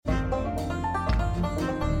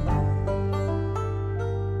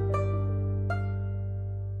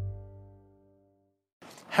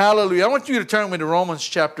Hallelujah. I want you to turn with me to Romans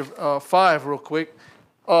chapter 5 real quick.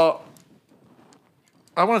 I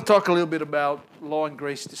want to talk a little bit about law and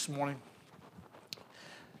grace this morning.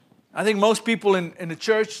 I think most people in the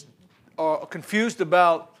church are confused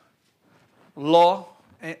about law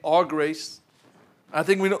or grace. I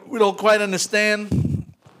think we don't quite understand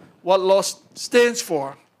what law stands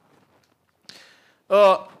for.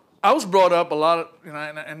 I was brought up a lot,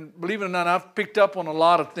 and believe it or not, I've picked up on a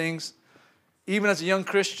lot of things. Even as a young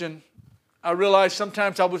Christian, I realized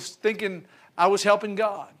sometimes I was thinking I was helping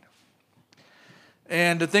God.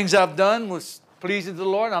 And the things I've done was pleasing to the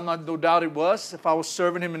Lord. No doubt it was, if I was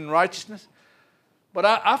serving Him in righteousness. But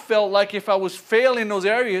I felt like if I was failing in those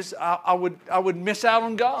areas, I would miss out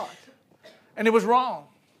on God. And it was wrong.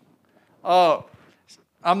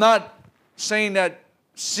 I'm not saying that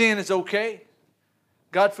sin is okay.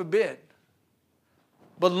 God forbid.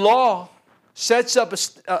 But law sets up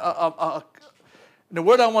the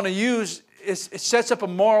word I want to use is it sets up a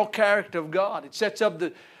moral character of God. It sets up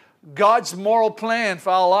God's moral plan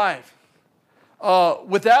for our life.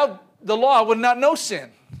 Without the law, I would not know sin.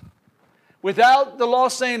 Without the law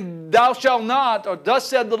saying, thou shalt not, or thus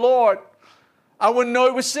said the Lord, I wouldn't know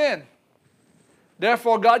it was sin.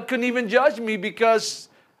 Therefore, God couldn't even judge me because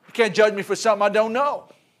He can't judge me for something I don't know.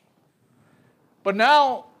 But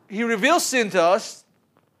now He reveals sin to us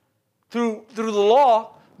through the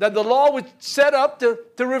law, that the law was set up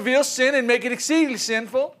to reveal sin and make it exceedingly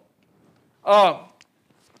sinful.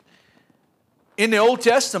 In the Old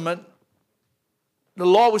Testament, the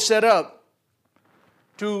law was set up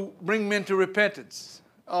to bring men to repentance.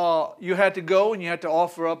 You had to go and you had to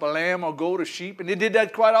offer up a lamb or goat or sheep, and they did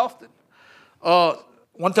that quite often.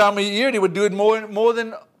 One time a year, they would do it more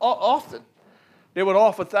than often. They would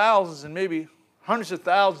offer thousands and maybe hundreds of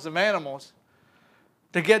thousands of animals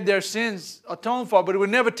to get their sins atoned for, but it would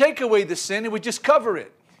never take away the sin, it would just cover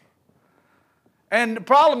it. And the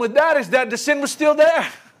problem with that is that the sin was still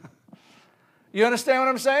there. You understand what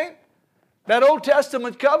I'm saying? That Old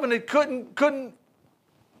Testament covenant couldn't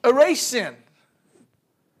erase sin.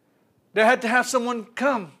 They had to have someone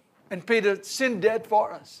come and pay the sin debt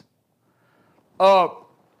for us.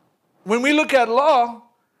 When we look at law,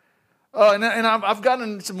 and I've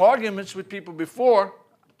gotten in some arguments with people before,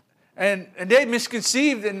 and they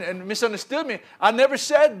misconceived and misunderstood me. I never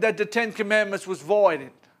said that the Ten Commandments was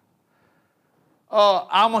voided.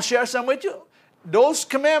 I'm going to share some with you. Those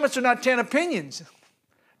commandments are not 10 opinions.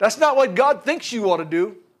 That's not what God thinks you ought to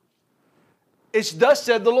do. It's thus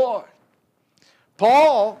said the Lord.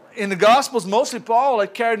 Paul, in the Gospels, mostly Paul,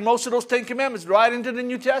 had carried most of those 10 commandments right into the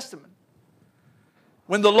New Testament.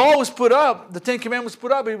 When the law was put up, the 10 commandments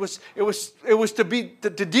put up, it was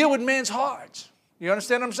to deal with man's hearts. You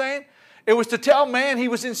understand what I'm saying? It was to tell man he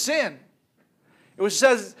was in sin. It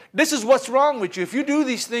says, this is what's wrong with you. If you do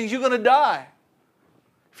these things, you're going to die.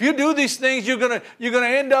 If you do these things, you're going to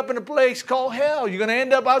end up in a place called hell. You're going to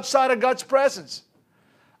end up outside of God's presence.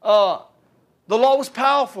 The law was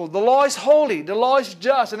powerful. The law is holy. The law is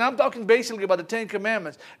just. And I'm talking basically about the 10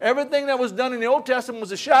 commandments. Everything that was done in the Old Testament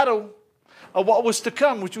was a shadow of what was to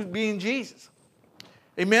come, which would be in Jesus.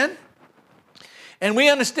 Amen? And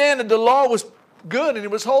we understand that the law was good and it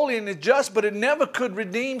was holy and it's just, but it never could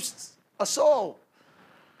redeem a soul.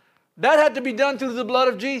 That had to be done through the blood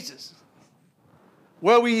of Jesus,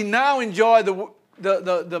 where we now enjoy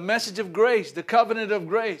the message of grace, the covenant of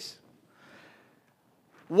grace.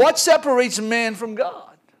 What separates a man from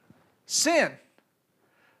God? Sin.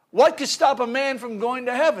 What could stop a man from going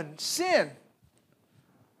to heaven? Sin.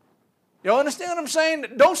 You understand what I'm saying?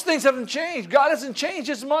 Those things haven't changed. God hasn't changed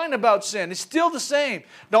His mind about sin. It's still the same.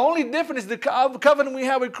 The only difference is the covenant we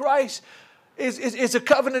have with Christ is a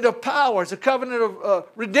covenant of power. It's a covenant of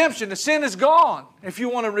redemption. The sin is gone if you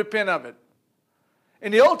want to repent of it.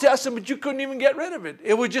 In the Old Testament, you couldn't even get rid of it.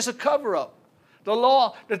 It was just a cover-up. The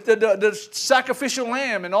law, the sacrificial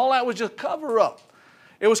lamb and all that was just cover-up.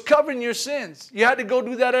 It was covering your sins. You had to go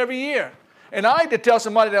do that every year. And I had to tell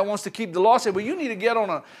somebody that wants to keep the law, say, well, you need to get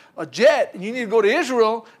on a jet and you need to go to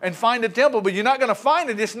Israel and find the temple, but you're not going to find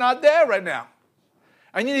it. It's not there right now.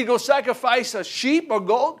 And you need to go sacrifice a sheep or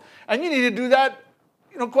goat, and you need to do that,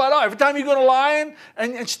 quite often. Every time you go to lie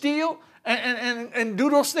and steal and do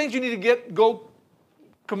those things, you need to go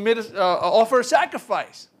offer a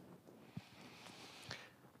sacrifice.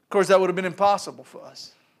 Of course, that would have been impossible for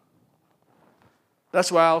us.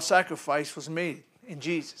 That's why our sacrifice was made in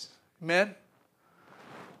Jesus. Amen?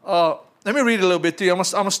 Let me read a little bit to you. I'm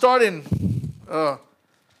going to start in, and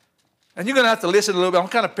you're going to have to listen a little bit. I'm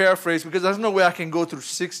kind of paraphrasing because there's no way I can go through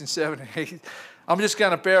 6 and 7 and 8. I'm just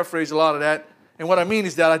kind of paraphrase a lot of that. And what I mean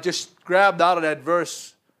is that I just grabbed out of that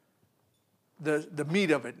verse the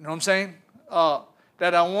meat of it. You know what I'm saying?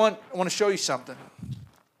 That I want to show you something.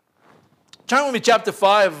 Turn with me chapter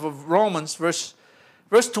 5 of Romans, verse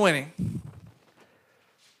 20.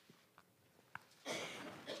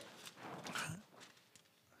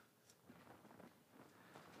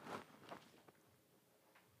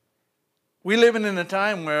 We're living in a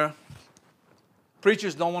time where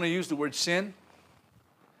preachers don't want to use the word sin.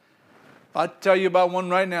 I'll tell you about one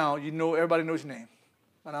right now. You know, everybody knows his name.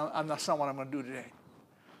 And that's not what I'm going to do today.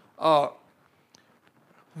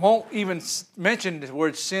 Won't even mention the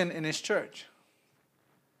word sin in his church.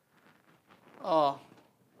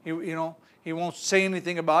 He won't say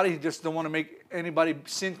anything about it. He just don't want to make anybody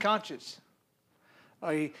sin conscious.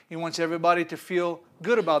 He wants everybody to feel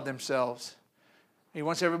good about themselves. He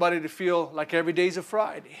wants everybody to feel like every day's a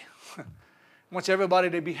Friday. He wants everybody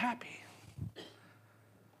to be happy.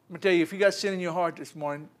 I'm going to tell you, if you got sin in your heart this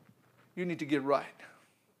morning, you need to get right.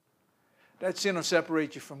 That sin will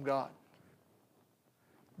separate you from God.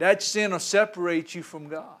 That sin will separate you from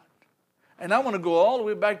God. And I want to go all the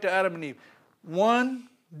way back to Adam and Eve. One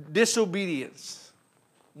disobedience,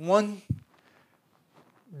 one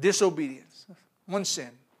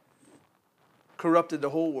sin corrupted the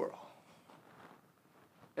whole world.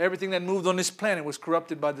 Everything that moved on this planet was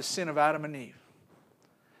corrupted by the sin of Adam and Eve.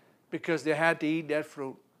 Because they had to eat that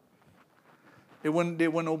fruit. They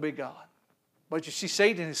wouldn't obey God. But you see,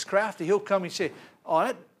 Satan is crafty. He'll come and say,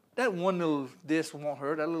 oh, that one little this won't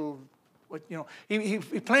hurt. That little, he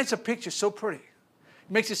plants a picture so pretty.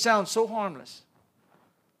 He makes it sound so harmless.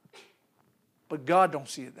 But God don't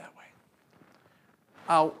see it that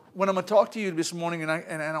way. When I'm going to talk to you this morning,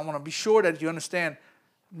 and I want to be sure that you understand,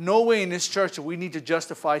 no way in this church that we need to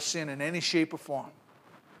justify sin in any shape or form.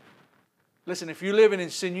 Listen, if you're living in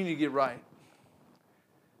sin, you need to get right.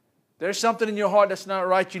 There's something in your heart that's not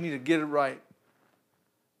right, you need to get it right.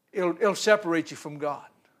 It'll separate you from God.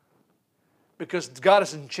 Because God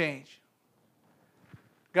doesn't change.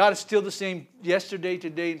 God is still the same yesterday,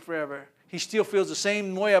 today, and forever. He still feels the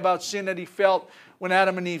same way about sin that he felt when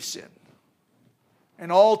Adam and Eve sinned.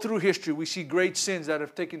 And all through history, we see great sins that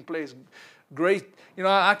have taken place. Great,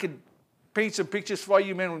 I could paint some pictures for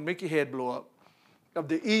you, man, would make your head blow up. Of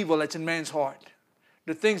the evil that's in man's heart.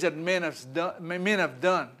 The things that men have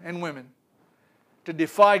done and women to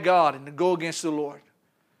defy God and to go against the Lord.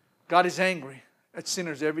 God is angry at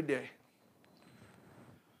sinners every day.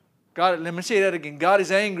 Let me say that again. God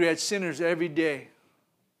is angry at sinners every day.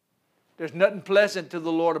 There's nothing pleasant to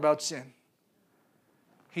the Lord about sin.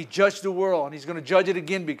 He judged the world, and he's going to judge it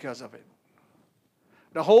again because of it.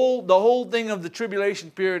 The whole thing of the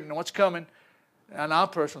tribulation period and what's coming, and I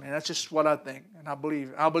personally, that's just what I think, and I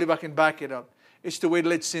believe I can back it up. It's the way to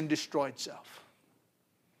let sin destroy itself.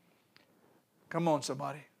 Come on,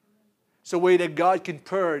 somebody. It's the way that God can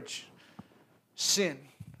purge sin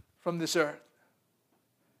from this earth.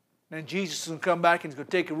 Then Jesus is going to come back and he's going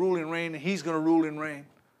to take a rule and reign, and he's going to rule and reign.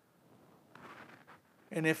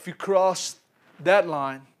 And if you cross that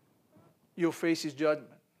line, you'll face his judgment.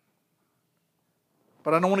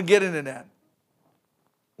 But I don't want to get into that.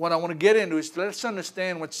 What I want to get into is let's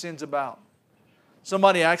understand what sin's about.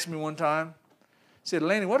 Somebody asked me one time, said,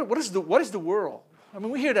 Laney, what is the world? I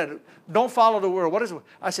mean, we hear that. Don't follow the world. What is it?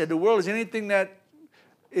 I said, the world is anything that's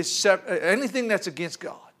against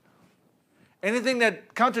God. Anything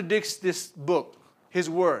that contradicts this book, his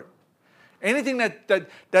word. Anything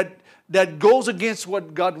that goes against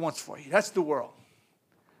what God wants for you. That's the world.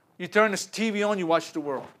 You turn this TV on, you watch the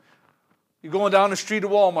world. You're going down the street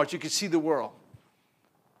of Walmart, you can see the world.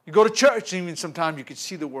 You go to church, even sometimes you can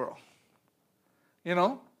see the world.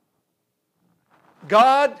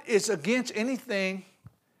 God is against anything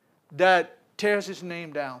that tears his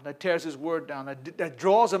name down, that tears his word down, that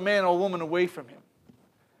draws a man or a woman away from him.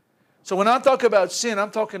 So when I talk about sin, I'm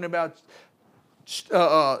talking about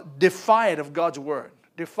defiant of God's word,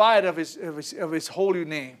 defiant of his holy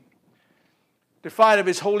name, defiant of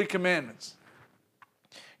his holy commandments.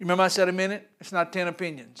 You remember I said a minute? It's not 10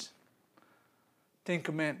 opinions. 10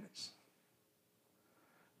 commandments.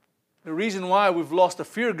 The reason why we've lost the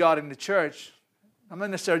fear of God in the church, I'm not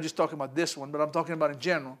necessarily just talking about this one, but I'm talking about in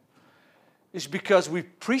general, is because we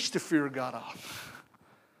preach the fear of God off.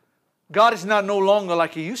 God is not no longer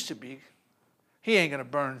like he used to be. He ain't going to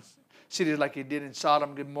burn cities like he did in Sodom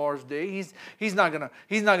and Gomorrah's day. He's not going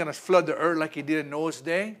to flood the earth like he did in Noah's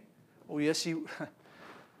day. Oh yes, he.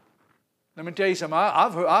 Let me tell you something.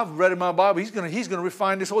 I've read in my Bible. He's going to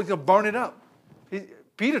refine this whole. He's going to burn it up.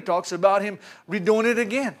 Peter talks about him redoing it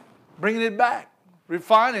again, bringing it back,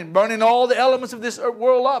 refining, burning all the elements of this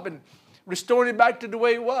world up, and restoring it back to the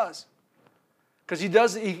way it was. Because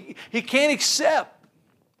he can't accept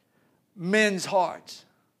men's hearts.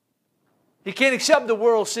 He can't accept the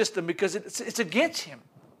world system because it's against him.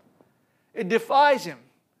 It defies him.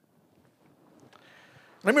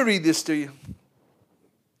 Let me read this to you.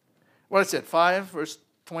 What I said, 5, verse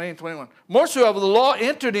 20 and 21. Moreover, the law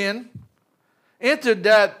entered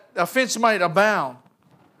that offense might abound.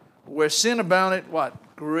 Where sin abounded,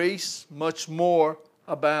 what? Grace much more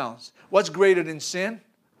abounds. What's greater than sin?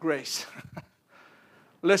 Grace.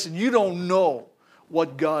 Listen, you don't know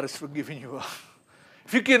what God has forgiven you of.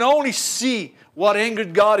 If you can only see what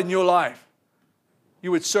angered God in your life,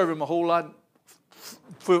 you would serve Him a whole lot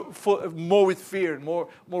more with fear and more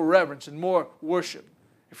reverence and more worship.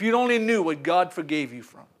 If you only knew what God forgave you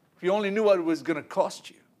from. If you only knew what it was going to cost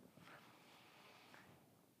you.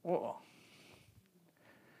 Well,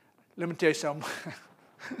 let me tell you something.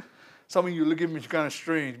 Some of you look at me kind of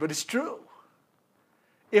strange, but it's true.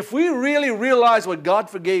 If we really realized what God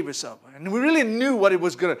forgave us of, and we really knew what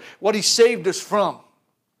He saved us from,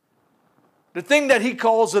 the thing that He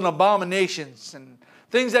calls an abominations, and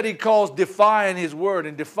things that He calls defying His word,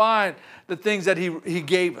 and defying the things that He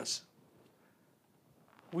gave us,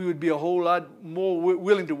 we would be a whole lot more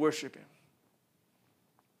willing to worship Him.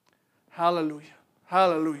 Hallelujah.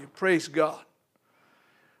 Hallelujah. Praise God.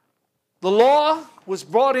 The law was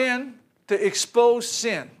brought in to expose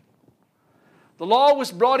sin. The law was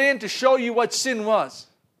brought in to show you what sin was.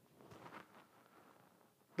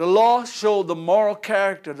 The law showed the moral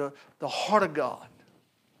character, the heart of God.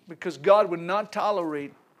 Because God would not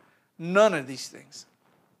tolerate none of these things.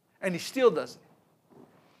 And He still doesn't.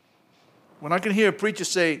 When I can hear a preacher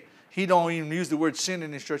say he don't even use the word sin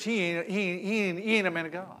in his church, he ain't a man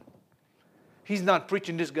of God. He's not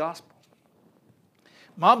preaching this gospel.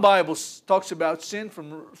 My Bible talks about sin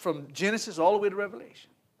from Genesis all the way to Revelation.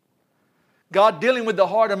 God dealing with the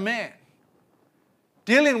heart of man.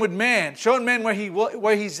 Dealing with man. Showing man where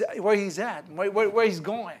he's at. And where he's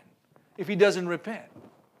going. If he doesn't repent.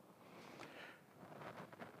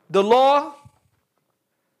 The law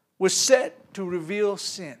was set to reveal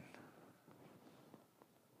sin.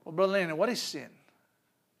 Well, Brother Landon, what is sin?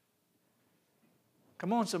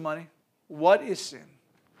 Come on, somebody. What is sin?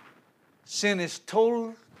 Sin is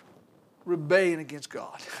total rebellion against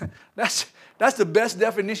God. That's the best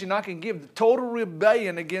definition I can give. The total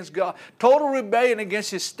rebellion against God. Total rebellion against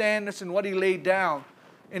His standards and what He laid down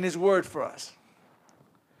in His word for us.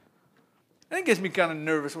 And it gets me kind of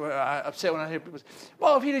nervous, upset when I hear people say,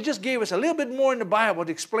 well, if He just gave us a little bit more in the Bible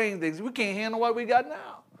to explain things, we can't handle what we got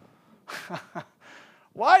now.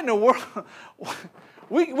 Why in the world?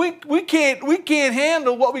 We can't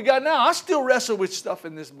handle what we got now. I still wrestle with stuff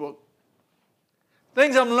in this book.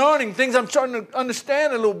 Things I'm learning, things I'm starting to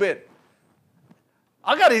understand a little bit.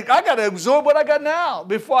 I gotta absorb what I got now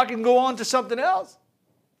before I can go on to something else.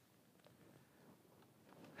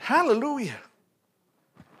 Hallelujah.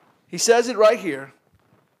 He says it right here,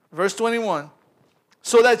 verse 21.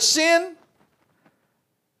 So that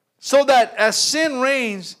as sin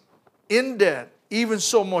reigns in death, even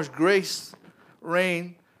so much grace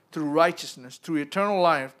reign through righteousness, through eternal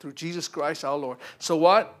life, through Jesus Christ our Lord. So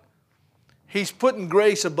what? He's putting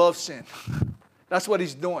grace above sin. That's what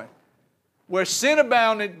He's doing. Where sin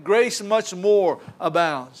abounded, grace much more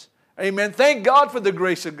abounds. Amen. Thank God for the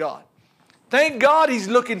grace of God. Thank God He's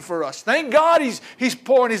looking for us. Thank God He's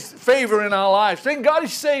pouring His favor in our lives. Thank God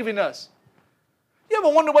He's saving us. You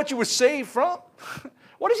ever wonder what you were saved from?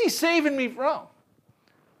 What is He saving me from?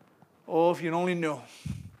 Oh, if you only knew.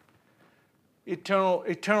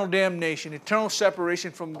 Eternal damnation, eternal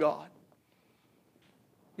separation from God.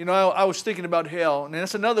 You know, I was thinking about hell, and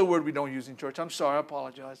that's another word we don't use in church. I'm sorry, I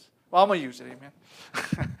apologize. Well, I'm going to use it, amen.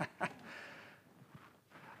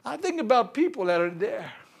 I think about people that are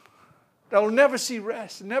there, that will never see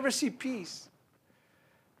rest, never see peace,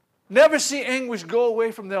 never see anguish go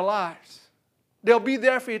away from their lives. They'll be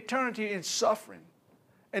there for eternity in suffering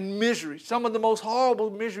and misery. Some of the most horrible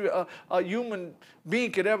misery a human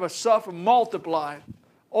being could ever suffer, multiplied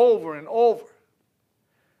over and over.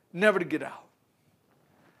 Never to get out.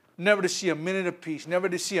 Never to see a minute of peace. Never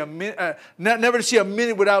to see a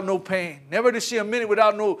minute without no pain. Never to see a minute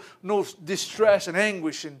without no distress and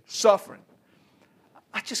anguish and suffering.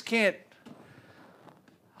 I just can't.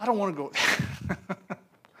 I don't want to go there.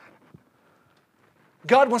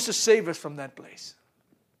 God wants to save us from that place.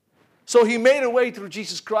 So He made a way through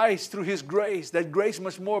Jesus Christ, through His grace. That grace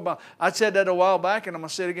much more about. I said that a while back, and I'm going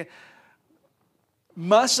to say it again.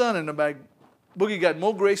 My son in the back, Boogie got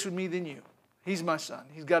more grace with me than you. He's my son.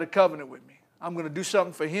 He's got a covenant with me. I'm going to do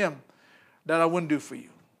something for him that I wouldn't do for you.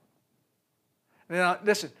 Now,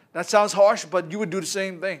 listen, that sounds harsh, but you would do the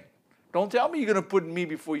same thing. Don't tell me you're going to put me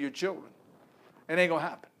before your children. It ain't going to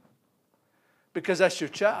happen. because that's your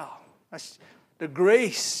child. That's the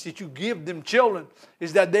grace that you give them children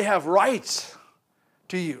is that they have rights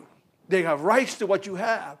to you. They have rights to what you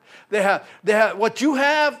have. They have what you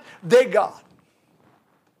have, they got.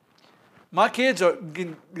 My kids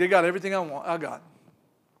they got everything I got.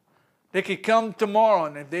 They could come tomorrow,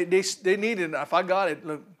 and if they need it, if I got it,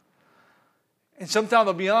 look. And sometimes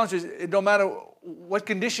I'll be honest with you, it don't matter what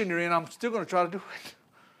condition you're in, I'm still going to try to do it.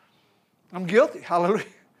 I'm guilty. Hallelujah.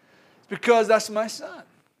 It's because that's my son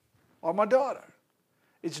or my daughter.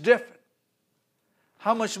 It's different.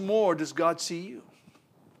 How much more does God see you?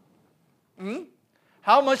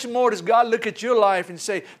 How much more does God look at your life and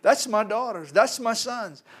say, that's my daughters, that's my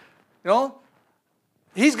sons? You know,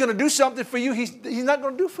 He's going to do something for you He's not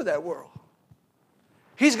going to do for that world.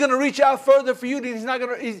 He's going to reach out further for you than he's not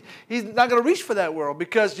going to reach for that world.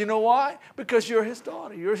 Because you know why? Because you're His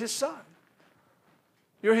daughter. You're His son.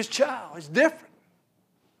 You're His child. It's different.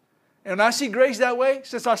 And when I see grace that way,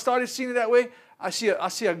 since I started seeing it that way, I see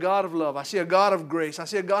a God of love. I see a God of grace. I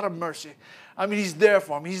see a God of mercy. I mean, He's there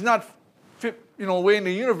for me. He's not away in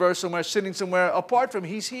the universe somewhere, sitting somewhere apart from me.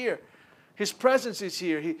 He's here. His presence is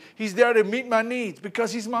here. He's there to meet my needs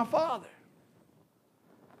because He's my Father.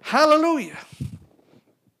 Hallelujah.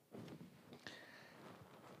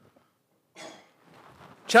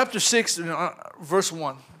 Chapter 6, verse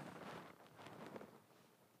 1.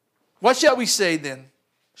 What shall we say then?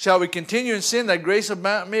 Shall we continue in sin that grace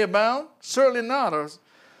may abound? Certainly not. Or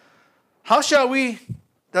how shall we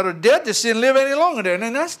that are dead to sin live any longer there?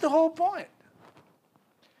 And that's the whole point.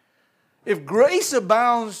 If grace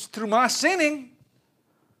abounds through my sinning,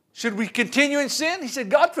 should we continue in sin? He said,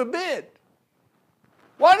 God forbid.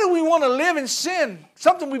 Why do we want to live in sin?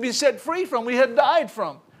 Something we've been set free from, we had died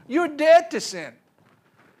from. You're dead to sin.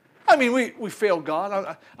 I mean, we failed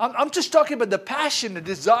God. I'm just talking about the passion, the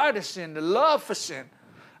desire to sin, the love for sin.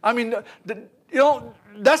 I mean,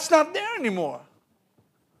 that's not there anymore.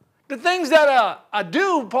 The things that I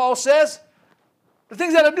do, Paul says, the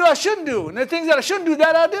things that I do, I shouldn't do. And the things that I shouldn't do,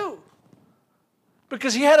 that I do.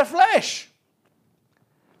 Because he had a flesh.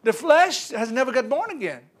 The flesh has never got born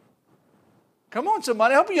again. Come on,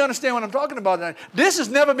 somebody. I hope you understand what I'm talking about. This has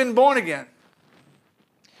never been born again.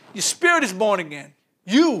 Your spirit is born again.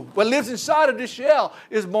 You, what lives inside of this shell,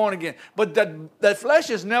 is born again. But that flesh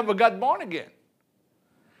has never got born again.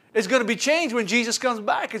 It's going to be changed when Jesus comes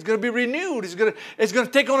back. It's going to be renewed. It's going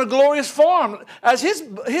to take on a glorious form as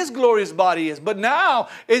his glorious body is. But now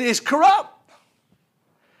it is corrupt.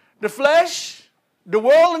 The flesh, the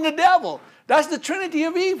world, and the devil. That's the trinity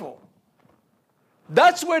of evil.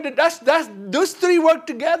 That's where those three work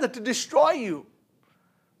together to destroy you.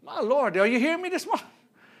 My Lord, are you hearing me this morning?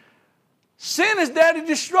 Sin is there to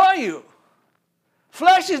destroy you.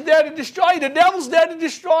 Flesh is there to destroy you. The devil's there to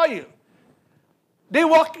destroy you. They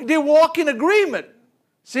walk in agreement.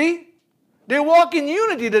 See? They walk in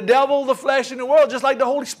unity, the devil, the flesh, and the world, just like the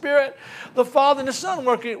Holy Spirit, the Father, and the Son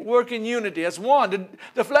work in unity as one.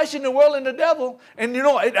 The flesh and the world and the devil. And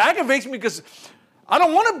it aggravates me because I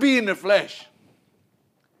don't want to be in the flesh.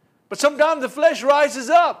 But sometimes the flesh rises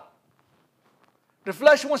up. The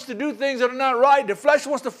flesh wants to do things that are not right. The flesh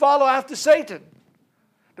wants to follow after Satan.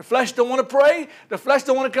 The flesh don't want to pray. The flesh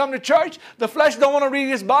don't want to come to church. The flesh don't want to read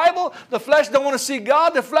his Bible. The flesh don't want to see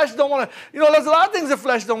God. The flesh don't want to, there's a lot of things the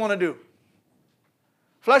flesh don't want to do.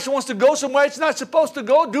 Flesh wants to go somewhere it's not supposed to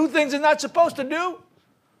go, do things it's not supposed to do.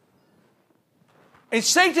 And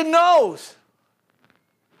Satan knows.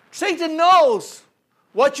 Satan knows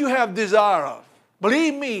what you have desire of.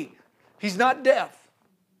 Believe me, he's not deaf.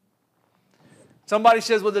 Somebody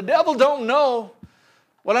says, well, the devil don't know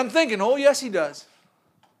what I'm thinking. Oh, yes, he does.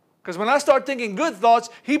 Because when I start thinking good thoughts,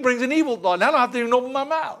 he brings an evil thought. And I don't have to even open my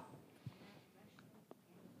mouth.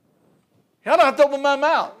 I don't have to open my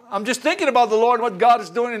mouth. I'm just thinking about the Lord and what God is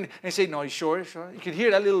doing. And say, no, you sure? You can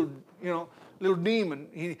hear that little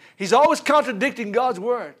demon. He's always contradicting God's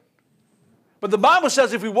word. But the Bible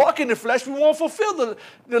says if we walk in the flesh, we won't fulfill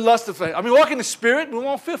the lust of the flesh. I mean, walk in the spirit, we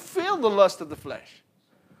won't fulfill the lust of the flesh.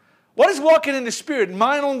 What is walking in the Spirit?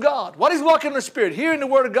 Mind on God. What is walking in the Spirit? Hearing the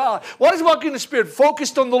Word of God. What is walking in the Spirit?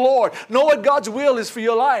 Focused on the Lord. Know what God's will is for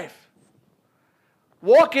your life.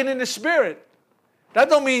 Walking in the Spirit. That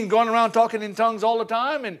don't mean going around talking in tongues all the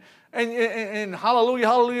time and hallelujah,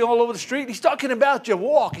 hallelujah all over the street. He's talking about your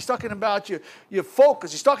walk. He's talking about your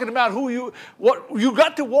focus. He's talking about what you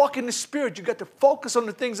got to walk in the Spirit. You got to focus on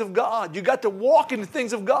the things of God. You got to walk in the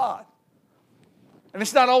things of God. And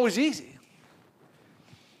it's not always easy.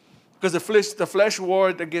 Because the flesh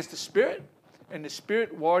warred against the spirit, and the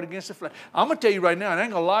spirit warred against the flesh. I'm going to tell you right now, and I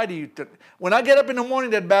ain't going to lie to you. When I get up in the morning,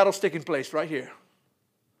 that battle's taking place right here.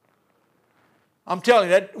 I'm telling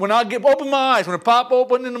you, that when I open my eyes, when it pop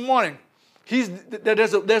open in the morning,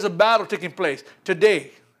 there's a battle taking place.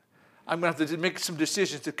 Today, I'm going to have to make some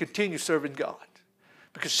decisions to continue serving God.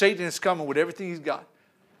 Because Satan is coming with everything he's got.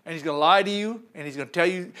 And he's going to lie to you, and he's going to tell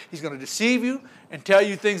you, he's going to deceive you and tell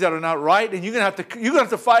you things that are not right, and you're going to have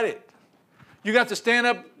to fight it. You're going to have to stand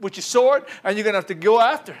up with your sword, and you're going to have to go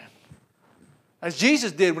after him. As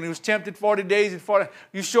Jesus did when he was tempted 40 days and 40.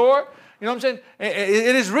 You sure? You know what I'm saying?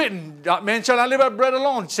 It is written, man shall not live by bread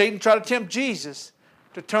alone. Satan tried to tempt Jesus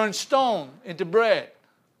to turn stone into bread.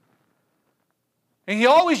 And he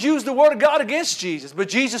always used the word of God against Jesus. But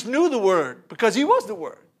Jesus knew the word because he was the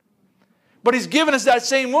word. But he's given us that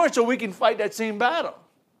same word so we can fight that same battle.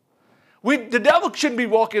 The devil shouldn't be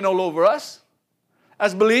walking all over us.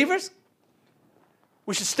 As believers,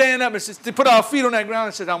 we should stand up and put our feet on that ground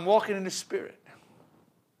and say, I'm walking in the Spirit.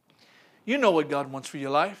 You know what God wants for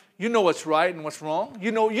your life. You know what's right and what's wrong.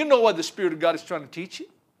 You know what the Spirit of God is trying to teach you.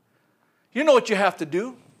 You know what you have to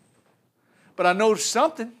do. But I know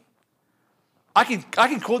something. I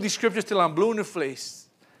can quote these scriptures till I'm blue in the face.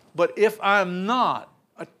 But if I'm not,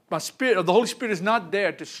 my spirit, or the Holy Spirit is not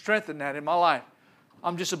there to strengthen that in my life,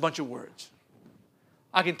 I'm just a bunch of words.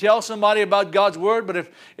 I can tell somebody about God's word, but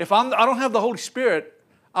if I don't have the Holy Spirit,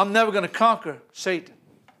 I'm never going to conquer Satan.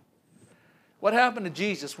 What happened to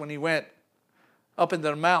Jesus when he went up into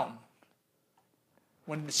the mountain?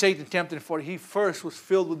 When Satan tempted him, he first was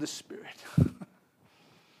filled with the Spirit.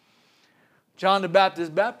 John the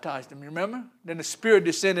Baptist baptized him, you remember? Then the Spirit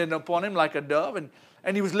descended upon him like a dove, and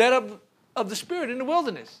he was led up of the Spirit in the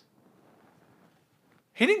wilderness.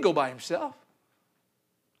 He didn't go by himself.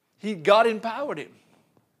 God empowered him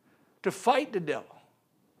to fight the devil,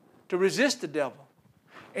 to resist the devil.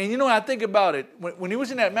 And I think about it, when he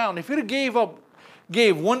was in that mountain, if he'd have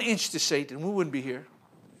gave 1 inch to Satan, we wouldn't be here.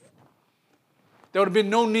 There would have been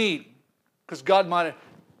no need, because God might have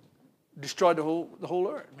destroyed the whole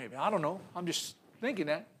earth, maybe. I don't know. I'm just thinking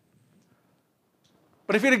that.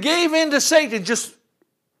 But if he'd have gave in to Satan just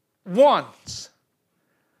once,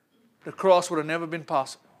 the cross would have never been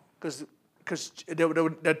possible, because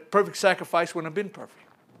that perfect sacrifice wouldn't have been perfect.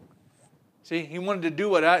 See, he wanted to do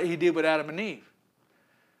what he did with Adam and Eve.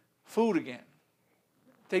 Food again.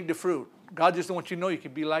 Take the fruit. God just wants you to know you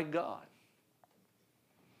can be like God.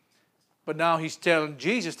 But now he's telling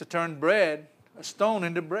Jesus to turn a stone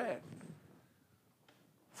into bread.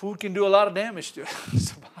 Food can do a lot of damage to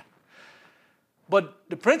somebody. But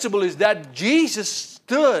the principle is that Jesus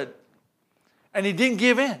stood and he didn't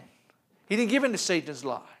give in. He didn't give in to Satan's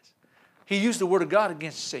lies. He used the word of God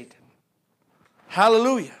against Satan.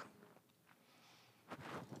 Hallelujah.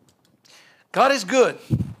 God is good.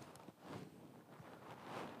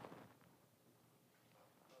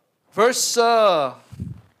 Let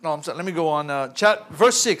me go on.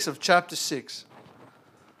 Verse 6 of chapter 6.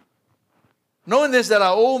 Knowing this, that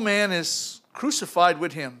our old man is crucified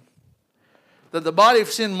with him, that the body of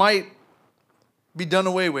sin might be done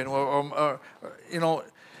away with, and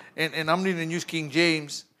I'm reading the New King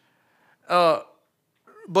James. But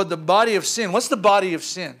the body of sin, what's the body of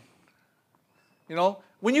sin?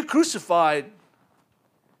 When you're crucified,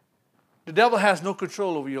 the devil has no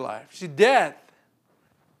control over your life. See, death,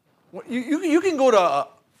 you can go to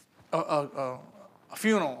a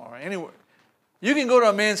funeral or anywhere. You can go to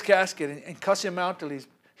a man's casket and cuss him out till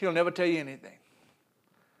he'll never tell you anything.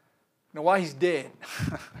 You know why? He's dead.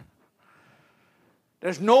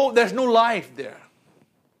 There's no life there.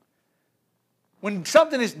 When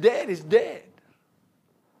something is dead, it's dead.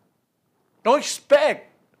 Don't expect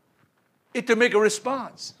it to make a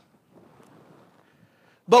response.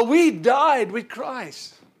 But we died with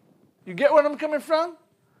Christ. You get where I'm coming from?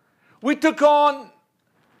 We took on,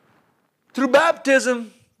 through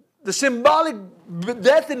baptism, the symbolic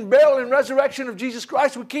death and burial and resurrection of Jesus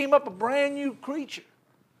Christ. We came up a brand new creature.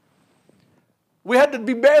 We had to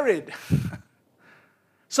be buried.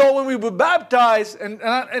 So when we were baptized, and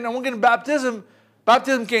I'm getting baptism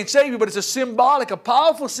can't save you, but it's a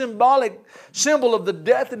powerful symbolic symbol of the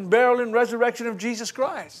death and burial and resurrection of Jesus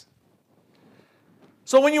Christ.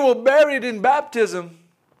 So when you were buried in baptism,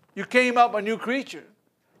 you came up a new creature.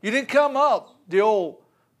 You didn't come up the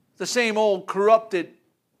same old corrupted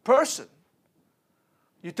person.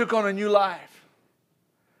 You took on a new life.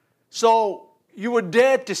 So you were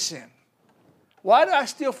dead to sin. Why do I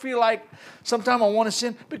still feel like sometimes I want to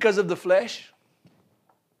sin? Because of the flesh.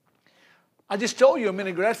 I just told you a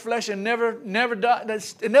minute ago, that flesh never died.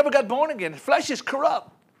 It never got born again. The flesh is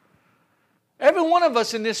corrupt. Every one of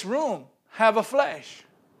us in this room have a flesh.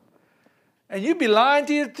 And you'd be lying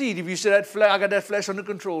to your teeth if you said, I got that flesh under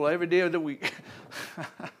control every day of the week.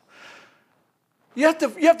 You have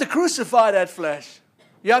to crucify that flesh.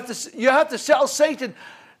 You have to tell Satan,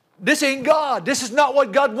 this ain't God. This is not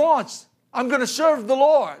what God wants. I'm going to serve the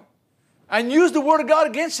Lord. And use the Word of God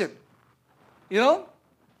against him. You know?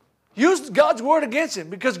 Use God's Word against him.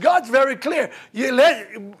 Because God's very clear.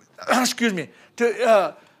 Excuse me.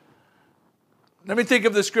 Let me think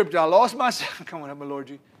of the scripture. I lost myself. Come on, my Lord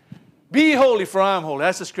Jesus. Be holy, for I am holy.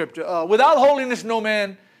 That's the scripture. Without holiness, no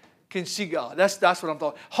man can see God. That's what I'm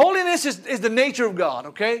talking. Holiness is the nature of God,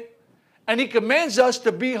 okay? And He commands us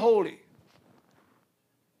to be holy.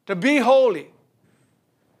 To be holy.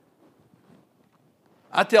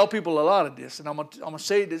 I tell people a lot of this, and I'm gonna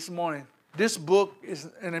say it this morning. This book is,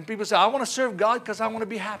 and then people say, I want to serve God because I want to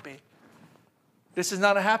be happy. This is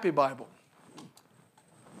not a happy Bible.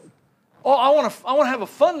 Oh, I want to have a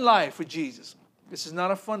fun life with Jesus. This is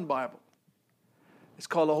not a fun Bible. It's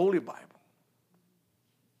called a holy Bible.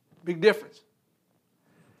 Big difference.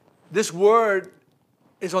 This word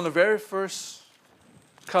is on the very first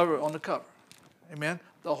cover, on the cover. Amen?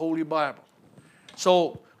 The Holy Bible.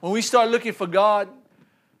 So when we start looking for God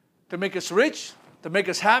to make us rich, to make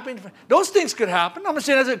us happy, those things could happen. I'm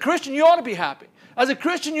saying as a Christian, you ought to be happy. As a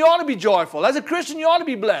Christian, you ought to be joyful. As a Christian, you ought to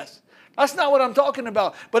be blessed. That's not what I'm talking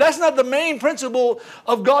about. But that's not the main principle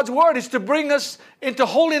of God's Word. It's to bring us into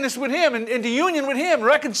holiness with Him, and into union with Him,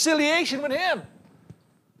 reconciliation with Him.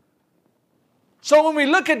 So when we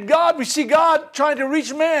look at God, we see God trying to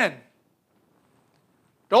reach man.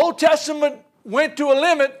 The Old Testament went to a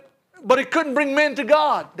limit, but it couldn't bring men to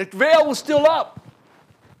God. The veil was still up.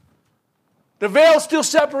 The veil still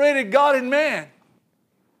separated God and man.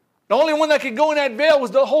 The only one that could go in that veil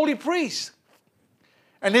was the holy priest.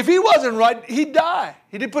 And if he wasn't right, he'd die.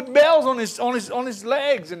 He did put bells on his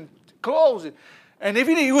legs and clothes. And if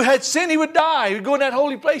he had sin, he would die. He would go in that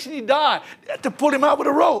holy place and he'd die. They had to pull him out with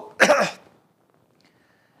a rope.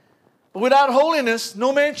 But without holiness,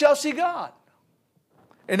 no man shall see God.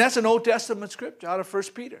 And that's an Old Testament scripture out of 1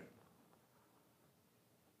 Peter.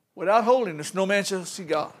 Without holiness, no man shall see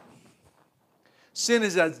God. Sin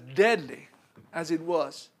is as deadly as it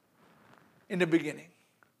was in the beginning.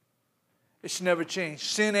 It's never changed.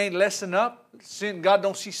 Sin ain't lessen up. God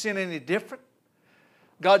don't see sin any different.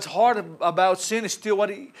 God's heart about sin is still what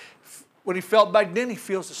he felt back then. He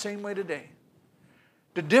feels the same way today.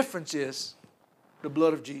 The difference is the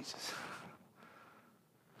blood of Jesus.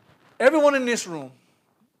 Everyone in this room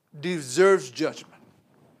deserves judgment.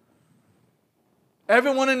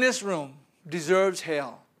 Everyone in this room deserves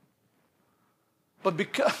hell. But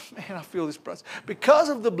because, man, I feel this presence. Because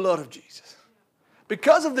of the blood of Jesus,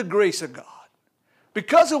 because of the grace of God,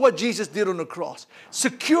 because of what Jesus did on the cross,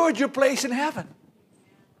 secured your place in heaven.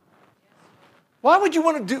 Why would you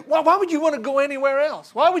want to go anywhere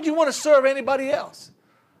else? Why would you want to serve anybody else?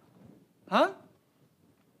 Huh?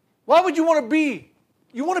 Why would you want to be?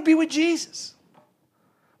 You want to be with Jesus.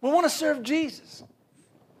 We want to serve Jesus.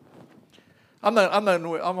 I'm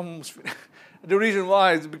almost, the reason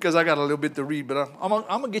why is because I got a little bit to read, but I'm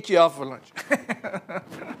going to get you out for lunch.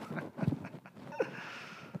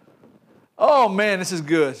 Oh, man, this is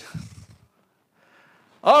good.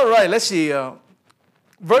 All right, let's see.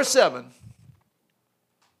 Verse 7.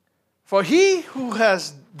 For he who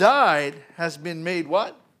has died has been made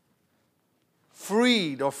what?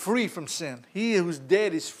 Freed or free from sin. He who's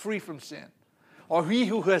dead is free from sin. Or he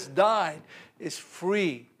who has died is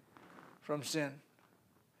free from sin.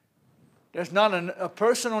 There's not a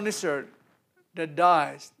person on this earth that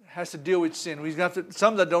dies has to deal with sin.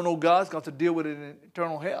 Some that don't know God's got to deal with it in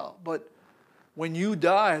eternal hell. But when you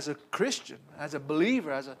die as a Christian, as a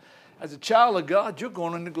believer, as a child of God, you're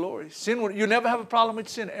going into glory. You'll never have a problem with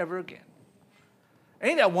sin ever again.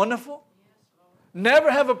 Ain't that wonderful?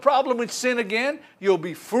 Never have a problem with sin again. You'll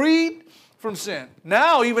be freed from sin.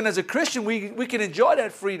 Now, even as a Christian, we can enjoy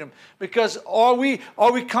that freedom. Because are we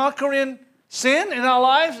conquering sin in our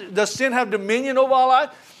lives? Does sin have dominion over our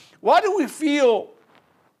lives? Why do we feel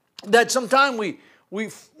that sometimes we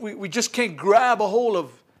just can't grab a hold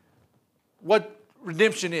of what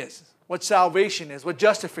redemption is, what salvation is, what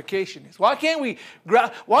justification is? Why can't we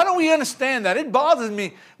why don't we understand that? It bothers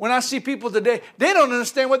me when I see people today, they don't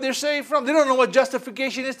understand what they're saved from. They don't know what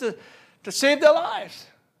justification is to save their lives.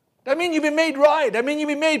 That means you've been made right. That means you've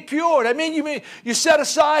been made pure. That means you're set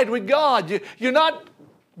aside with God. You're not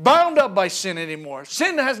bound up by sin anymore.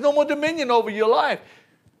 Sin has no more dominion over your life.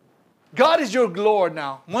 God is your Lord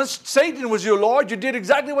now. Once Satan was your Lord, you did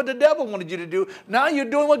exactly what the devil wanted you to do. Now you're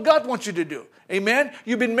doing what God wants you to do. Amen?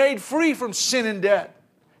 You've been made free from sin and death.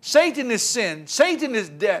 Satan is sin. Satan is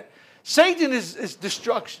death. Satan is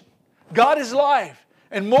destruction. God is life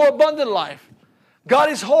and more abundant life. God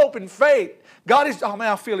is hope and faith. God is, oh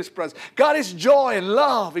man, I feel His presence. God is joy and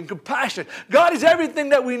love and compassion. God is everything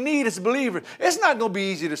that we need as believers. It's not going to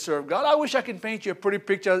be easy to serve God. I wish I could paint you a pretty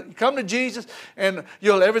picture. You come to Jesus and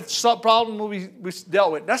every problem will be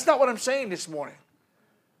dealt with. That's not what I'm saying this morning.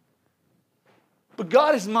 But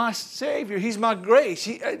God is my Savior. He's my grace.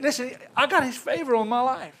 Listen, I got His favor on my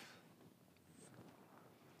life.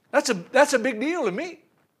 That's a big deal to me.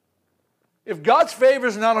 If God's favor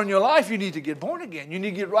is not on your life, you need to get born again. You need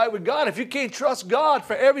to get right with God. If you can't trust God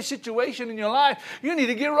for every situation in your life, you need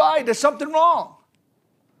to get right. There's something wrong.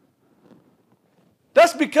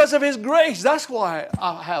 That's because of His grace. That's why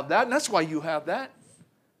I have that, and that's why you have that.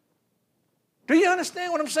 Do you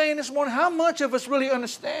understand what I'm saying this morning? How much of us really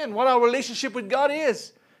understand what our relationship with God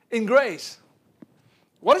is in grace?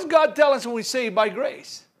 What does God tell us when we say by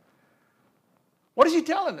grace? What is He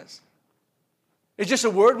telling us? It's just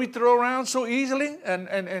a word we throw around so easily,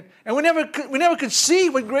 and we never could see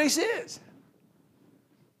what grace is.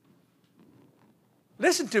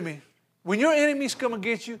 Listen to me. When your enemies come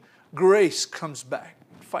against you, grace comes back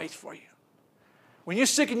and fights for you. When you're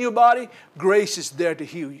sick in your body, grace is there to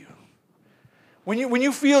heal you. When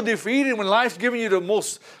you feel defeated, when life's giving you the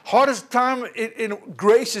most hardest time,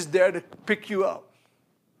 grace is there to pick you up.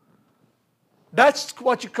 That's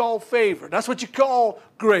what you call favor. That's what you call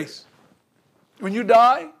grace. When you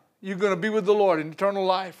die, you're going to be with the Lord in eternal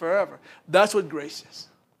life forever. That's what grace is.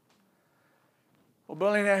 Well,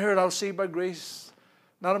 Brother Laney, I heard I was saved by grace,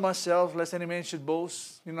 not of myself, lest any man should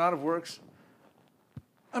boast, not of works.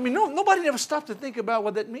 I mean, nobody ever stopped to think about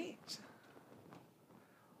what that means.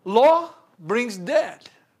 Law brings death.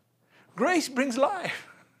 Grace brings life.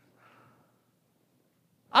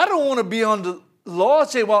 I don't want to be under law and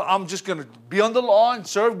say, well, I'm just going to be under law and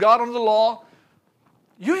serve God under the law.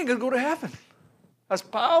 You ain't going to go to heaven. As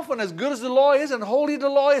powerful and as good as the law is and holy the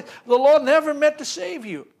law is, the law never meant to save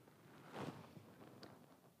you.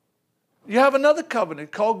 You have another covenant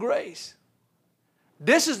called grace.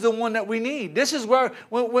 This is the one that we need. This is where,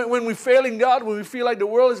 when we fail in God, when we feel like the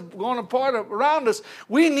world is going apart around us,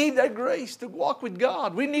 we need that grace to walk with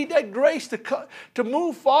God. We need that grace to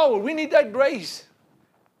move forward. We need that grace.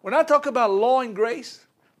 When I talk about law and grace,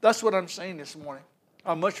 that's what I'm saying this morning.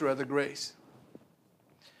 I'd much rather grace.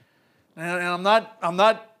 And I'm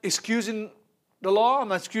not excusing the law. I'm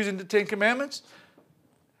not excusing the Ten Commandments.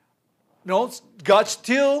 No, God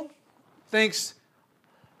still thinks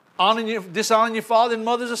dishonoring your father and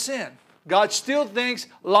mother is a sin. God still thinks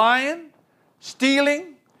lying,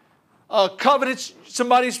 stealing, coveting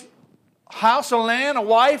somebody's house or land, a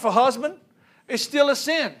wife, a husband, is still a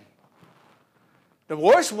sin. The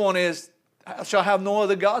worst one is, I shall have no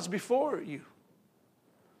other gods before you.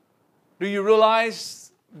 Do you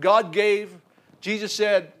realize God gave, Jesus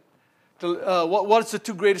said, what's the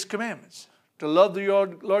two greatest commandments? To love the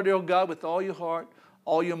Lord your God with all your heart,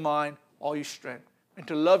 all your mind, all your strength. And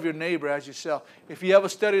to love your neighbor as yourself. If you ever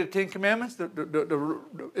study the Ten Commandments,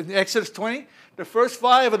 in Exodus 20, the first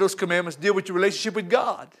 5 of those commandments deal with your relationship with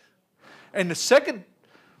God. And the second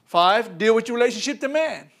 5 deal with your relationship to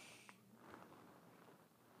man.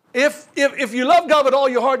 If you love God with all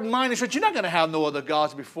your heart and mind and strength, you're not going to have no other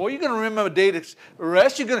gods before. You're going to remember a day to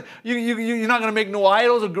rest. You're not going to make no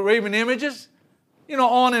idols or graven images.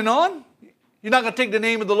 On and on. You're not going to take the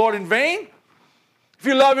name of the Lord in vain. If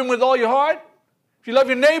you love Him with all your heart, if you love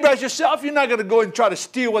your neighbor as yourself, you're not going to go and try to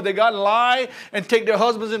steal what they got and lie and take their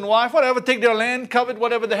husbands and wife, whatever, take their land, covet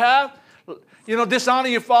whatever they have. Dishonor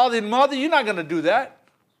your father and mother. You're not going to do that.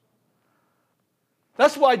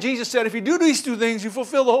 That's why Jesus said, if you do these two things, you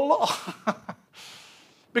fulfill the whole law.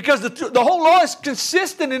 Because the whole law is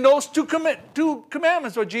consistent in those two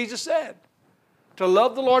commandments, what Jesus said. To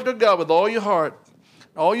love the Lord your God with all your heart,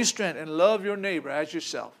 all your strength, and love your neighbor as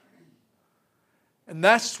yourself. And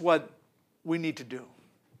that's what we need to do.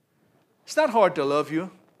 It's not hard to love you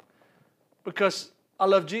because I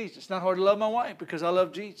love Jesus. It's not hard to love my wife because I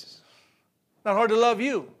love Jesus. It's not hard to love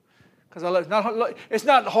you because I love. It's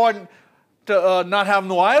not hard to not have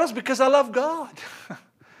no idols because I love God.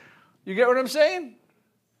 You get what I'm saying?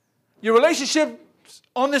 Your relationship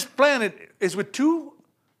on this planet is with two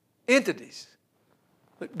entities,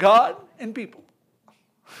 God and people.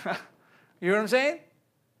 You know what I'm saying?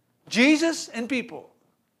 Jesus and people.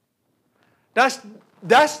 That's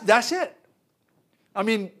it. I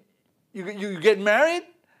mean, you get married,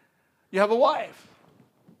 you have a wife,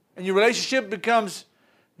 and your relationship becomes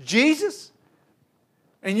Jesus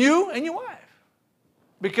and you and your wife.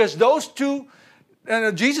 Because those two,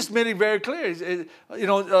 and Jesus made it very clear.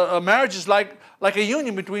 A marriage is like a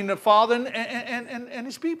union between the father and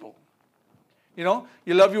his people. You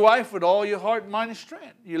love your wife with all your heart, mind, and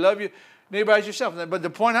strength. You love Neighbor as yourself. But the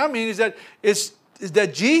point I mean is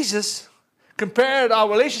that Jesus compared our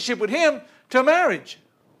relationship with him to marriage.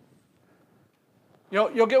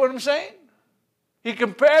 You'll get what I'm saying? He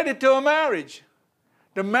compared it to a marriage.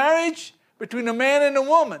 The marriage between a man and a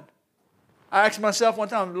woman. I asked myself one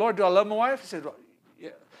time, Lord, do I love my wife? He said, well, yeah.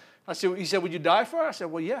 He said, would you die for her? I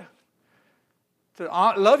said, well, yeah. He said,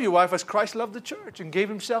 I love your wife as Christ loved the church and gave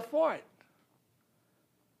himself for it.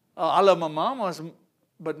 I love my mama,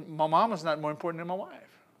 but my mama's not more important than my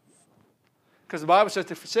wife. Because the Bible says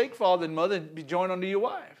to forsake father and mother and be joined unto your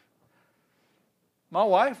wife. My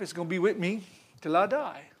wife is going to be with me till I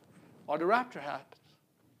die or the rapture happens.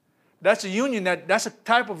 That's a union, that's a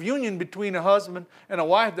type of union between a husband and a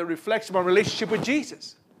wife that reflects my relationship with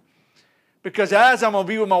Jesus. Because as I'm going to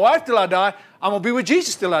be with my wife till I die, I'm going to be with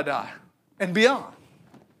Jesus till I die and beyond.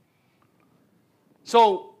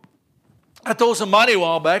 So I told somebody a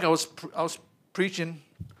while back, I was preaching,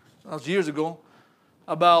 that was years ago,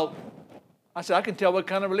 about, I said, I can tell what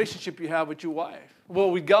kind of relationship you have with your wife. Well,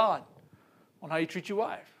 with God, on how you treat your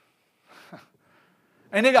wife.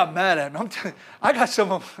 And they got mad at me. I got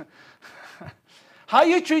some of them. How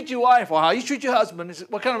you treat your wife or how you treat your husband is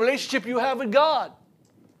what kind of relationship you have with God.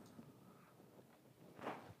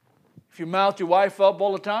 If you mouth your wife up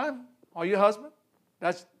all the time, or your husband,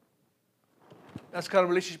 that's the kind of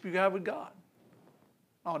relationship you have with God.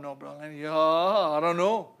 Oh, no, brother. I don't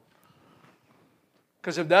know.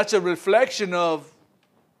 Because if that's a reflection of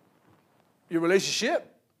your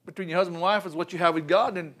relationship between your husband and wife is what you have with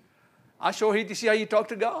God, then I sure hate to see how you talk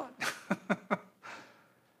to God.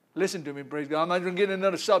 Listen to me, praise God. I'm not going to get into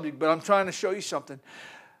another subject, but I'm trying to show you something.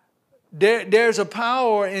 There's a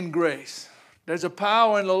power in grace. There's a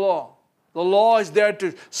power in the law. The law is there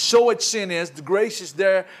to show what sin is. The grace is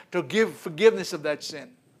there to give forgiveness of that sin.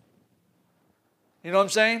 You know what I'm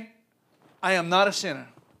saying? I am not a sinner.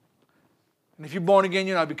 And if you're born again,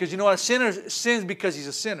 you're not. Because you know what? A sinner sins because he's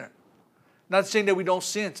a sinner. Not saying that we don't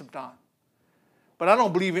sin sometimes. But I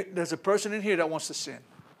don't believe there's a person in here that wants to sin.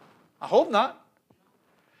 I hope not.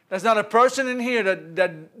 There's not a person in here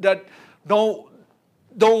that don't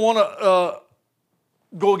want to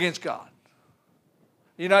go against God.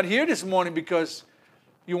 You're not here this morning because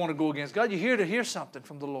you want to go against God. You're here to hear something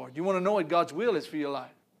from the Lord. You want to know what God's will is for your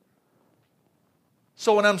life.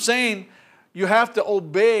 So when I'm saying you have to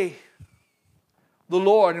obey the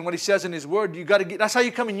Lord and what He says in His Word, you got to get. That's how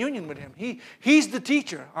you come in union with Him. He's the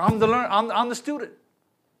teacher. I'm the learner. I'm the student.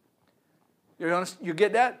 You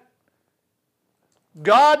get that?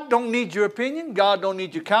 God don't need your opinion. God don't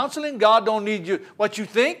need your counseling. God don't need what you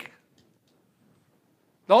think.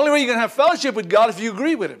 The only way you're going to have fellowship with God is if you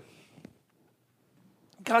agree with Him.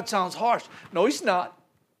 God sounds harsh. No, He's not.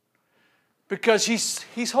 Because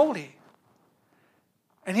He's holy.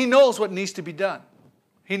 And He knows what needs to be done.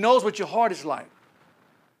 He knows what your heart is like.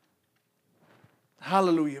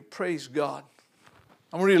 Hallelujah. Praise God.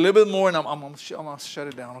 I'm going to read a little bit more and I'm going to shut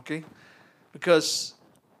it down, okay? Because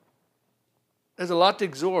there's a lot to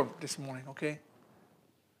absorb this morning, okay?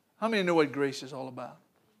 How many know what grace is all about?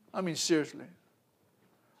 I mean, seriously.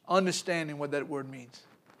 Understanding what that word means.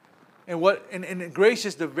 And grace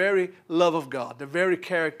is the very love of God, the very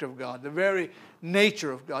character of God, the very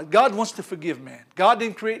nature of God. God wants to forgive man. God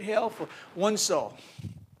didn't create hell for one soul.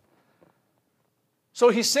 So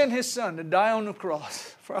He sent His Son to die on the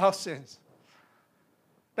cross for our sins.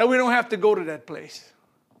 That we don't have to go to that place.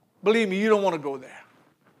 Believe me, you don't want to go there.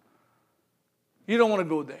 You don't want to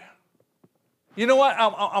go there. You know what?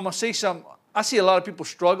 I'm going to say something. I see a lot of people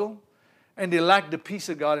struggle and they lack the peace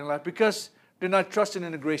of God in life because they're not trusting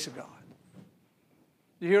in the grace of God.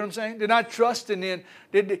 You hear what I'm saying? They're not trusting in.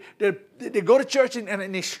 They go to church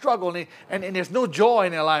and they struggle and there's no joy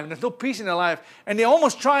in their life and there's no peace in their life. And they're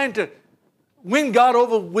almost trying to win God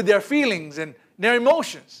over with their feelings and their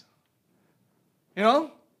emotions. You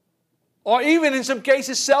know? Or even in some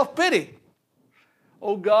cases, self-pity.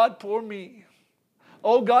 Oh God, poor me.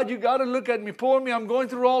 Oh God, you got to look at me. Poor me. I'm going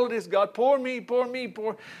through all of this, God. Poor me, poor me,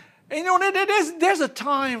 poor. And you know, there's a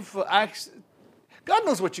time for acts. God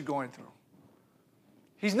knows what you're going through.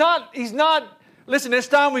 He's not, listen, there's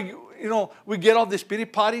time we get off this pity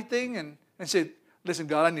potty thing and say, listen,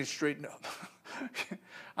 God, I need to straighten up.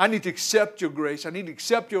 I need to accept your grace. I need to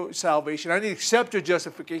accept your salvation. I need to accept your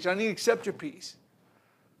justification. I need to accept your peace.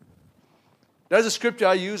 There's a scripture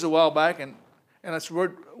I used a while back, and that's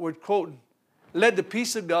word quoting. Let the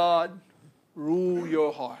peace of God rule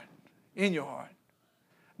your heart, in your heart.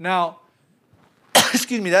 Now,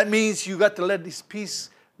 excuse me, that means you got to let this peace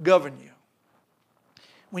govern you.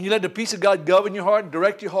 When you let the peace of God govern your heart,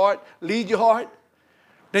 direct your heart, lead your heart,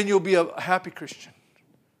 then you'll be a happy Christian.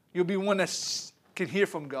 You'll be one that can hear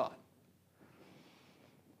from God.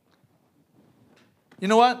 You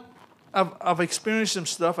know what? I've experienced some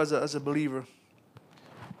stuff as a believer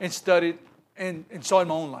and studied and saw in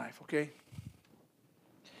my own life, okay?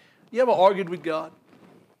 You ever argued with God?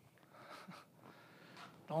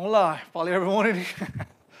 Don't lie. Probably everyone in here.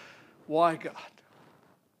 Why, God?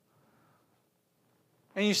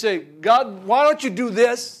 And you say, God, why don't you do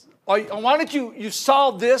this? Or why don't you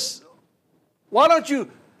solve this? Why don't you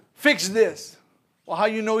fix this? Well, how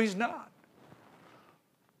you know He's not?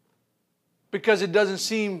 Because it doesn't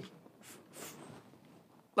seem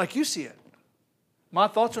like you see it. My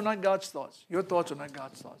thoughts are not God's thoughts. Your thoughts are not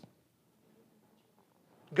God's thoughts.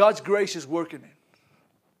 God's grace is working in.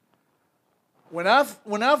 When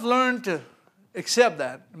I've learned to accept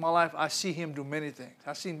that in my life, I see Him do many things.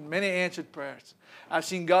 I've seen many answered prayers. I've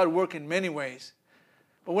seen God work in many ways.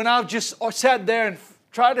 But when I've just sat there and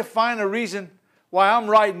tried to find a reason why I'm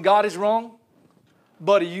right and God is wrong,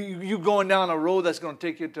 buddy, you going down a road that's going to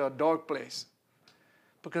take you to a dark place.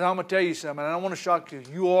 Because I'm going to tell you something, and I don't want to shock you.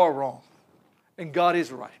 You are wrong, and God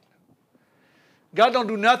is right. God don't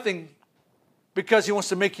do nothing because He wants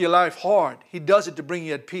to make your life hard. He does it to bring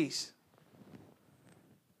you at peace.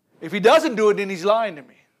 If He doesn't do it, then He's lying to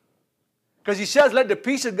me. Because He says, let the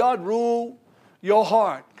peace of God rule your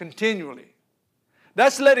heart continually.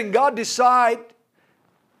 That's letting God decide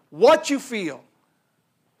what you feel.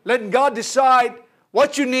 Letting God decide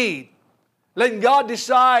what you need. Letting God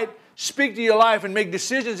decide, speak to your life and make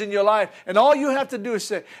decisions in your life. And all you have to do is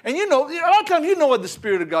say, and a lot of times you know what the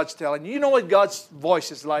Spirit of God's telling you. You know what God's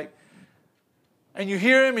voice is like. And you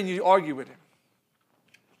hear Him and you argue with Him.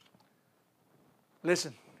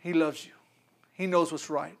 Listen, He loves you. He knows what's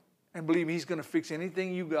right. And believe me, He's going to fix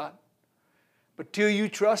anything you got. But till you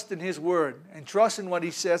trust in His Word and trust in what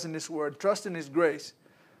He says in this Word, trust in His grace,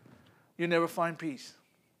 you'll never find peace.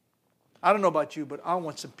 I don't know about you, but I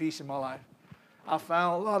want some peace in my life. I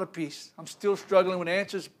found a lot of peace. I'm still struggling with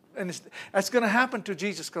answers, and that's going to happen till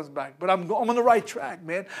Jesus comes back. But I'm on the right track,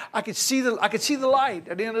 man. I can see the light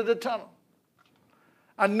at the end of the tunnel.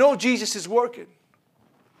 I know Jesus is working.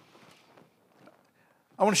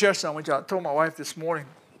 I want to share something with you. I told my wife this morning.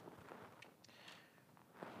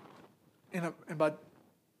 In about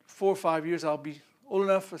 4 or 5 years, I'll be old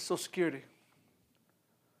enough for Social Security.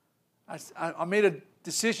 I made a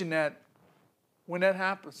decision that when that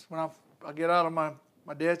happens, when I get out of my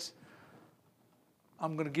debts,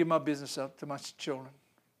 I'm going to give my business up to my children.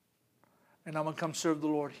 And I'm going to come serve the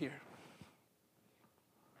Lord here.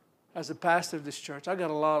 As a pastor of this church, I got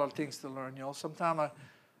a lot of things to learn, y'all. Sometimes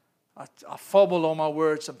I fumble on my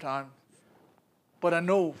words sometimes. But I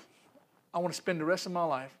know I want to spend the rest of my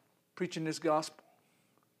life preaching this gospel.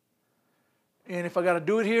 And if I got to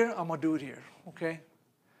do it here, I'm going to do it here, okay?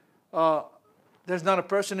 There's not a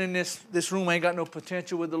person in this room ain't got no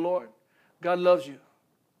potential with the Lord. God loves you.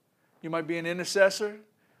 You might be an intercessor.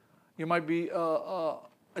 You might be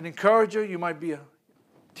an encourager. You might be a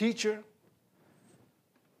teacher.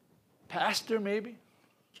 Pastor, maybe.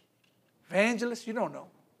 Evangelist. You don't know.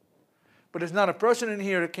 But there's not a person in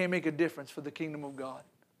here that can't make a difference for the kingdom of God.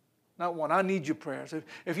 Not one. I need your prayers.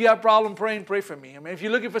 If you have a problem praying, pray for me. I mean, if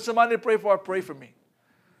you're looking for somebody to pray for, pray for me.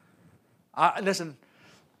 Listen,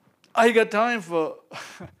 I ain't got time for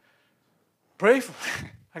pray for.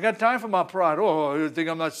 I got time for my pride. Oh, you think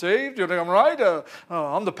I'm not saved? You think I'm right?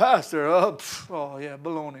 I'm the pastor. Oh, yeah,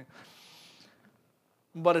 baloney.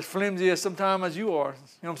 But as flimsy as sometimes as you are. You know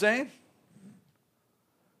what I'm saying?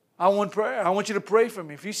 I want prayer. I want you to pray for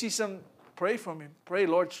me. If you see something, pray for me. Pray,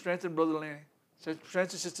 Lord, strengthen Brother Lenny.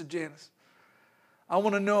 Strengthen Sister Janice. I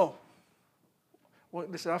want to know. Well,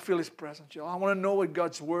 listen, I feel His presence, y'all. I want to know what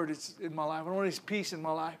God's Word is in my life. I want His peace in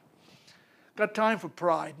my life. Got time for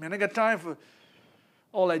pride, man. I got time for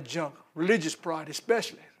all that junk. Religious pride,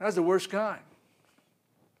 especially. That's the worst kind.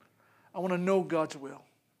 I want to know God's will.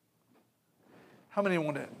 How many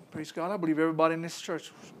want that? Praise God. I believe everybody in this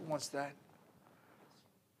church wants that.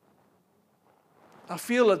 I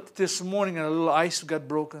feel that this morning a little ice got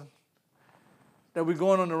broken. That we're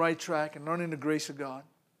going on the right track and learning the grace of God.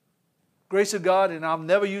 Grace of God, and I'll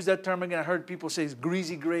never use that term again. I heard people say it's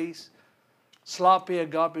greasy grace, sloppy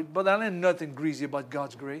agape, but there ain't nothing greasy about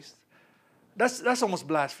God's grace. That's almost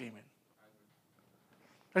blaspheming.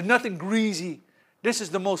 There's nothing greasy. This is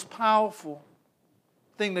the most powerful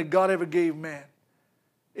thing that God ever gave man.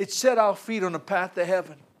 It set our feet on the path to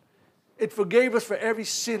heaven. It forgave us for every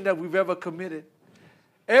sin that we've ever committed.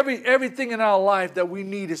 Everything in our life that we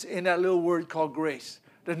need is in that little word called grace.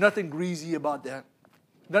 There's nothing greasy about that.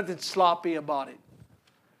 Nothing sloppy about it.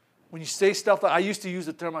 When you say stuff like, I used to use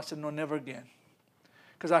the term, I said, no, never again.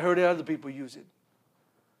 Because I heard other people use it.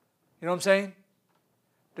 You know what I'm saying?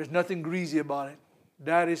 There's nothing greasy about it.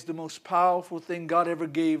 That is the most powerful thing God ever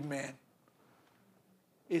gave man,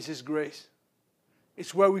 is His grace.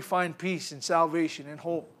 It's where we find peace and salvation and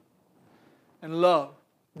hope and love.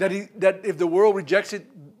 That if the world rejects it,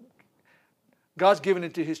 God's given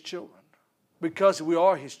it to His children because we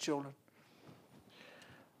are His children.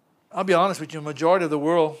 I'll be honest with you, the majority of the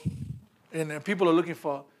world, and people are looking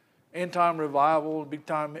for end-time revival, big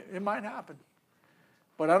time. It might happen.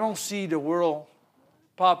 But I don't see the world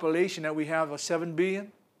population that we have of 7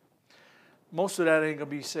 billion. Most of that ain't going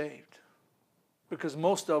to be saved because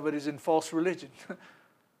most of it is in false religion.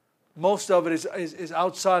 Most of it is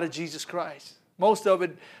outside of Jesus Christ. Most of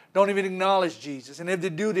it don't even acknowledge Jesus. And if they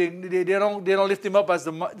do, they don't lift Him up as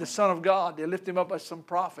the Son of God. They lift Him up as some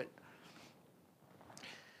prophet.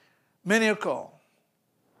 Many are called,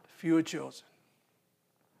 few are chosen.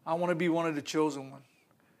 I want to be one of the chosen ones.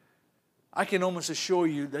 I can almost assure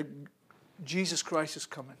you that Jesus Christ is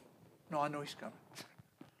coming. No, I know He's coming.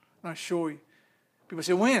 I assure you. People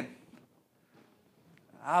say, when?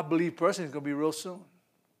 I believe personally it's going to be real soon.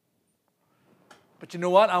 But you know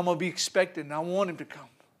what? I'm going to be expecting. I want Him to come.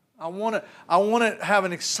 I want to have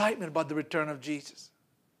an excitement about the return of Jesus.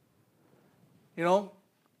 You know?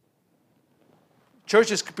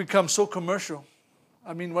 Churches become so commercial.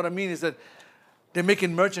 I mean, what I mean is that they're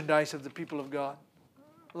making merchandise of the people of God.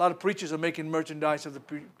 A lot of preachers are making merchandise of the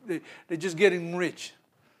people. They're just getting rich.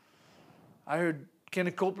 I heard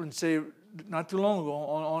Kenneth Copeland say not too long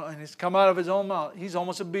ago, and it's come out of his own mouth, he's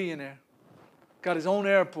almost a billionaire. Got his own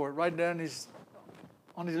airport right there on his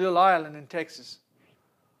little island in Texas.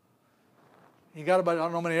 He got about, I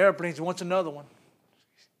don't know how many airplanes, he wants another one.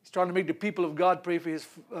 He's trying to make the people of God pay for his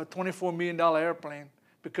 $24 million airplane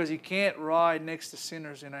because he can't ride next to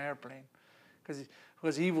sinners in an airplane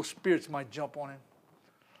because evil spirits might jump on him.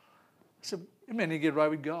 I said, man, you get right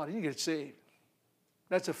with God. You get saved.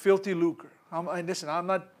 That's a filthy lucre. Listen, I'm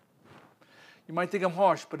not, you might think I'm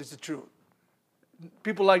harsh, but it's the truth.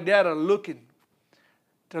 People like that are looking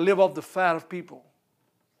to live off the fat of people.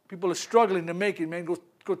 People are struggling to make it, man.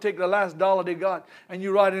 Go take the last dollar they got, and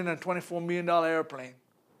you ride in a $24 million airplane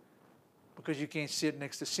because you can't sit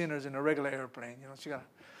next to sinners in a regular airplane. You know, so you gotta,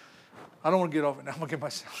 I don't want to get off it now. I'm going to get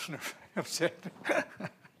myself upset.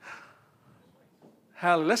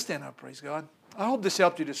 Hallelujah. Let's stand up, praise God. I hope this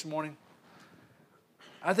helped you this morning.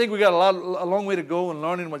 I think we got a long way to go in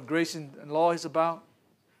learning what grace and law is about.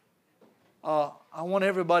 I want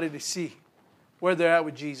everybody to see where they're at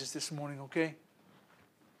with Jesus this morning, okay?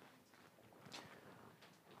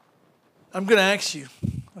 I'm going to ask you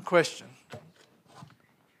a question.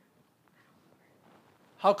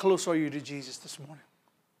 How close are you to Jesus this morning?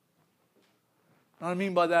 What I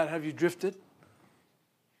mean by that, have you drifted?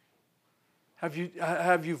 Have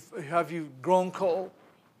you grown cold?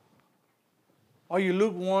 Are you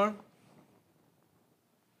lukewarm?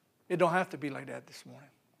 It don't have to be like that this morning.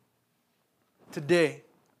 Today,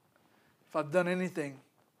 if I've done anything,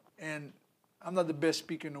 and I'm not the best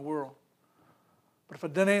speaker in the world, but if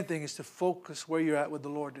I've done anything, it's to focus where you're at with the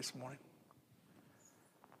Lord this morning.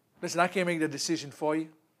 Listen, I can't make that decision for you.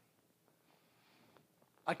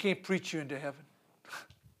 I can't preach you into heaven.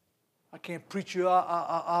 I can't preach you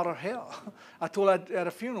out of hell. I told at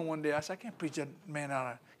a funeral one day, I said, I can't preach that man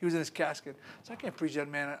out of, he was in his casket. I said, I can't preach that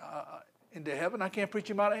man into heaven. I can't preach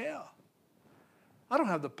him out of hell. I don't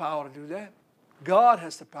have the power to do that. God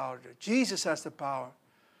has the power to do it. Jesus has the power.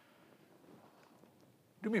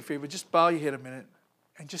 Do me a favor, just bow your head a minute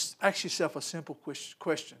and just ask yourself a simple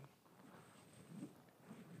question.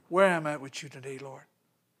 Where am I with you today, Lord?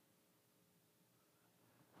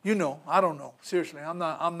 You know, I don't know. Seriously,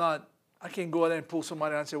 I can't go out there and pull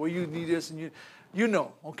somebody out and say, well, you need this, and you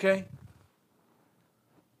know, okay?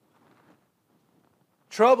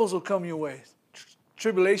 Troubles will come your way.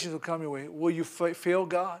 Tribulations will come your way. Will you fail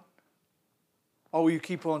God? Or will you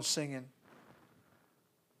keep on singing?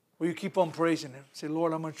 Will you keep on praising Him? Say,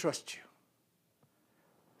 Lord, I'm going to trust you.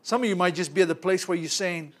 Some of you might just be at the place where you're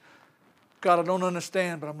saying, God, I don't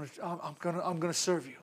understand, but I'm going to serve you.